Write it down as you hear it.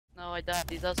my dad.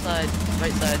 He's outside.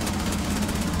 Right side.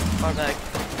 Far back.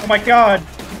 Oh my god!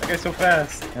 That guy's so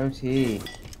fast. OT.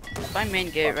 By main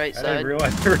gate, right I side. didn't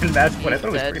realize they were in match point. I thought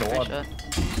it was Dead. 3 to 1. Shot.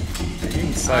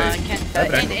 Inside. I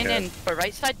can't. In. For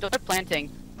right side, door planting.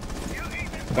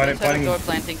 Fighting. Door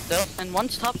planting still. And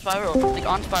one's top spiral. Like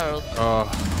on spiral. Oh.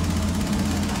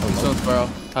 He's on spiral.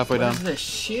 Halfway down. Where's the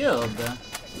shield?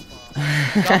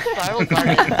 Top spiral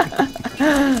guarded.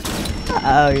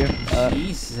 Oh, you're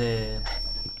Jesus.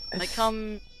 I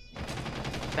come.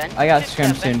 Ben? I got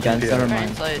scrim soon, guns. Yeah. Never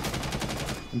mind.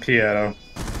 Piano.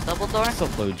 Double door. What's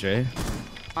up, Blue Jay?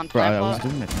 On Bro, I plant was pot.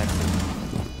 doing a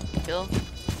text. Kill.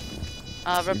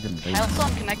 Health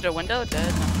on connector window.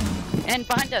 Dead. And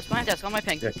behind desk, on my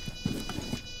ping. Yeah.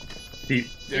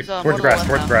 Towards mortal the grass, left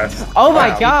towards now. the grass. Oh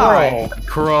my god!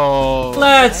 Krol.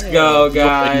 Let's go,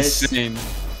 guys. Insane.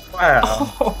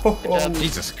 Wow. Oh,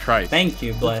 Jesus Christ. thank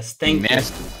you, Bless. Thank you.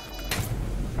 Nasty.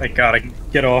 I gotta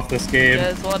get off this You game.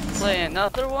 guys want to play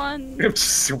another one?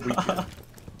 Sweet.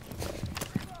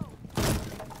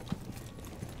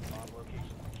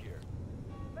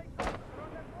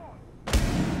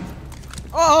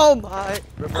 Oh my!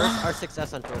 Reverse our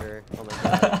success on Twitter. Oh my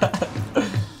god.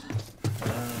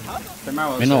 The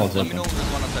Marvel We know is it's Let me know if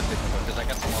there's one outside Bitcoin, because I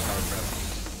got some all tower traps.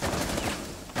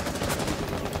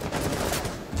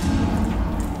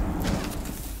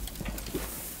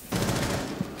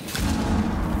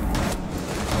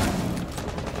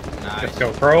 Let's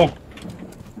go, Krol.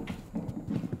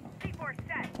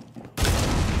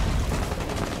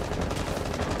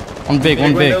 One big.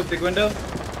 Big window.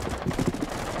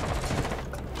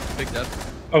 Big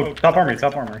death. Oh, top armory.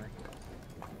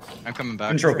 I'm coming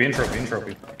back. In trophy.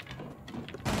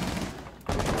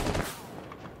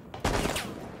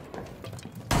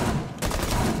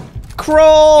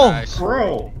 Krol! Nice.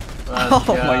 Krol. Let's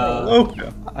Oh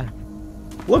go. my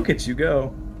Look at you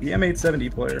go. The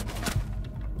M870 player.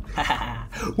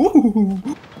 Woo!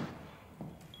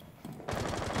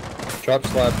 Drop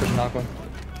slab, push knock one.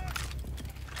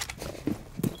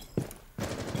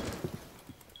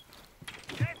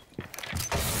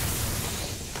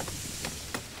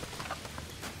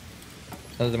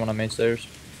 Another one on main stairs.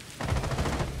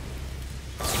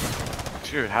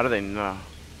 Dude, how do they know?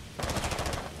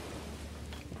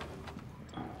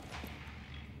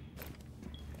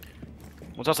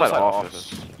 What's outside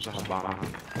office? What's a Habana?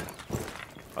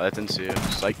 Oh, that didn't see it.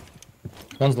 Psych.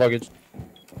 One's luggage.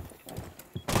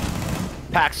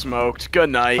 Pack smoked. Good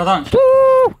night. Hold on.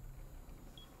 Woo!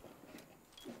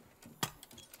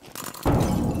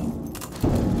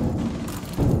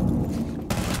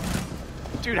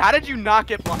 Dude, how did you not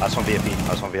get blocked? Last one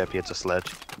VIP, it's a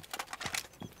sledge.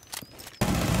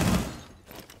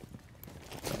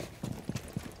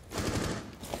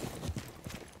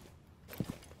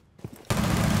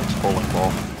 It's bowling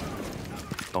ball.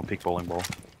 Don't peek bowling ball.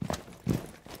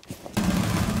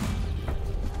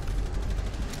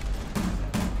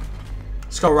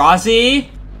 Let's go, Rozzy.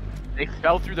 They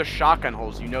fell through the shotgun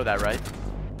holes. You know that, right?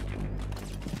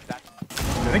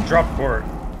 I think drop court.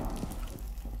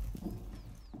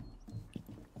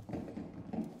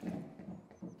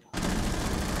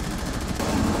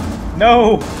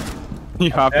 No! He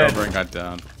hopped dead. over and got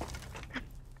down.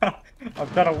 I'm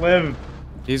trying to live.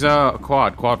 He's a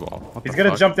quad wall. What He's the gonna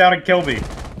fuck? jump down and kill me.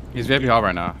 He's VIP hall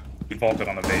right now. He vaulted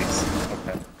on the base.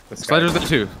 Okay. This guy- Sledger's there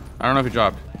too. I don't know if he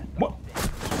dropped. What?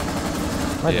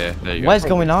 What? Yeah, there you go. What's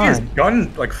going His on?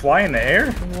 gun like fly in the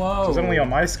air? Whoa. It's only on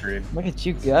my screen. Look at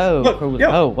you go. Look, Krol. yo.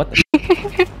 Oh, what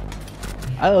the?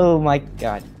 Oh my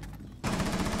god.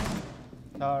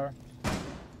 Tower.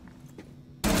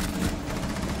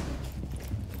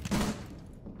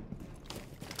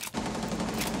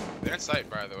 They're in sight,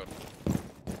 by the way.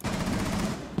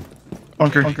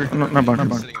 Bunker. Not bunker.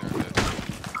 Sitting there.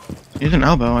 He's an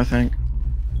elbow, I think.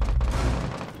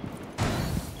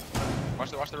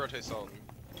 Watch the rotate solid.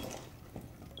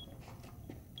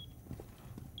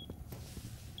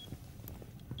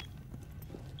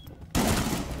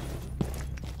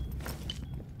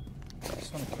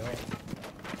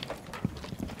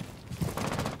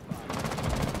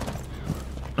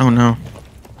 Oh no.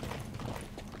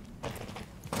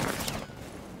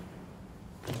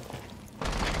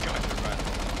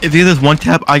 If he does one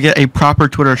tap, I get a proper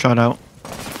Twitter shout out.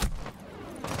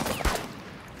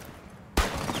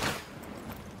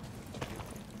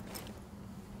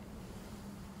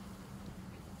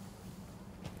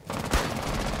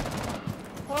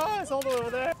 Oh, it's all the way over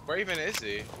there. Where even is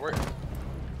he? Where?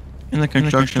 In the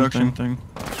construction thing.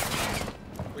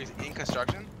 Wait, he's in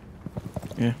construction?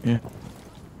 Yeah.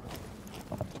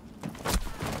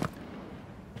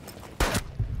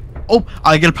 Oh,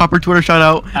 I get a proper Twitter shout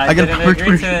out. I get a proper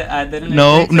Twitter. I didn't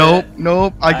No, agree to nope, it.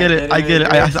 nope. I get it. I get it.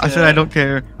 I said I don't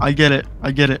care. I get it.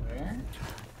 I get it.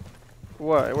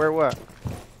 What? Where? What?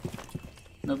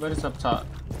 Nobody's up top.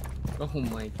 Oh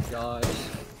my gosh.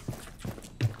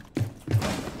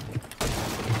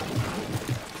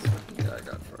 Yeah, I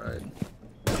got fried.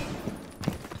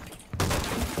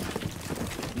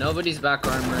 Nobody's back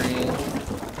armory.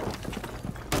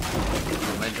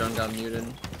 My drone got muted.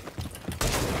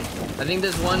 I think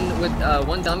there's one with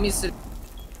one dummy sitting.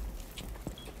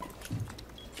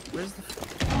 Where's the?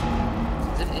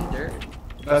 Is it in dirt?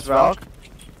 That's Valk.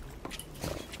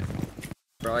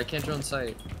 Bro, I can't drone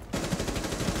sight.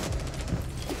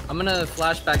 I'm gonna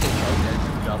flash back in.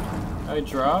 Okay, drop. I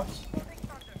dropped.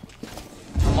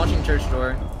 I'm watching church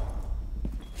door.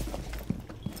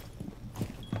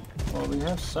 Well, we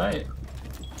have sight.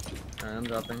 Alright, I'm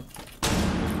dropping.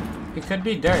 He could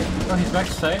be dirt. Oh, he's back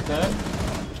to sight, dead.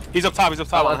 He's up top. He's up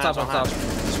top. Oh, on up top, hands, up on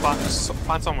top. hands. Just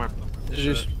find somewhere.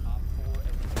 Just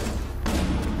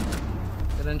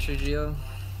Good entry, Gio.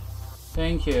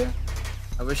 Thank you.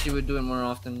 I wish you would do it more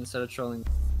often instead of trolling.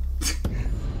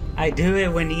 I do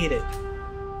it when needed.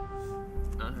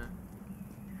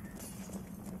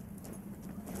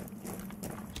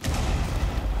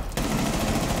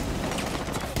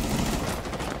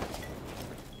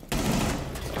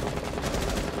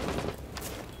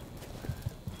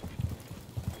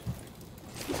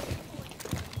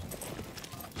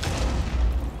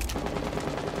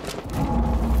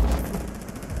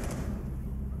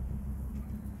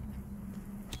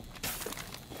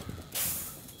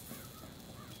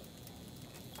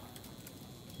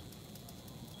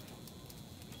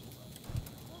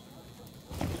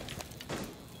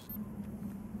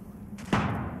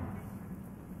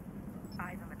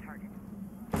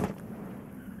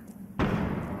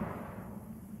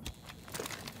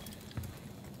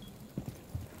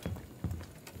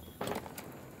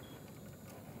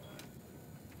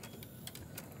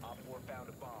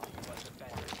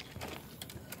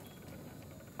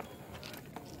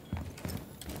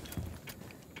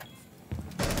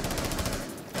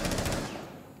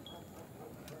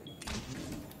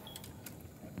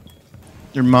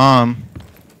 Your mom.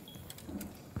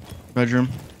 Bedroom.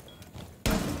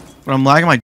 But I'm lagging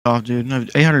my off, dude. I have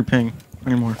 800 ping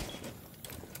anymore.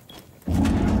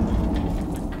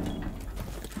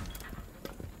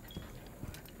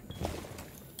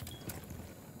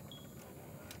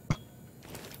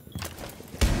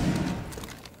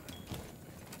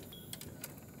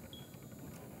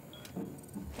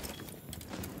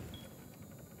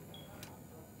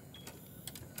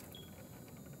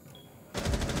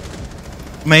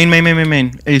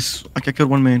 Main. Ace. Like I killed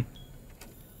one main.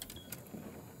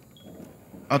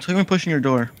 I'll tell you when pushing your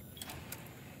door.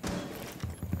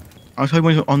 I'll tell you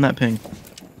when he's on that ping.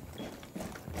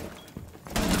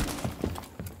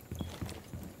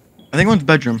 I think one's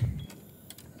bedroom.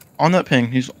 On that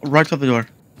ping. He's right outside the door.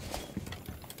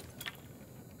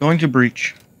 Going to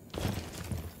breach.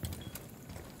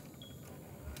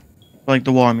 Like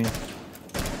the wall, I mean.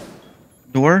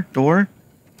 Door.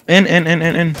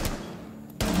 In.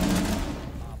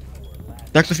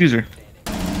 That's the fuser.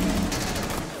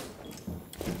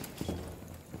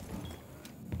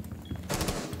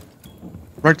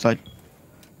 Right side.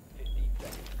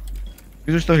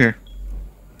 Fuser's still here.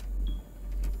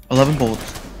 11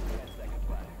 bullets.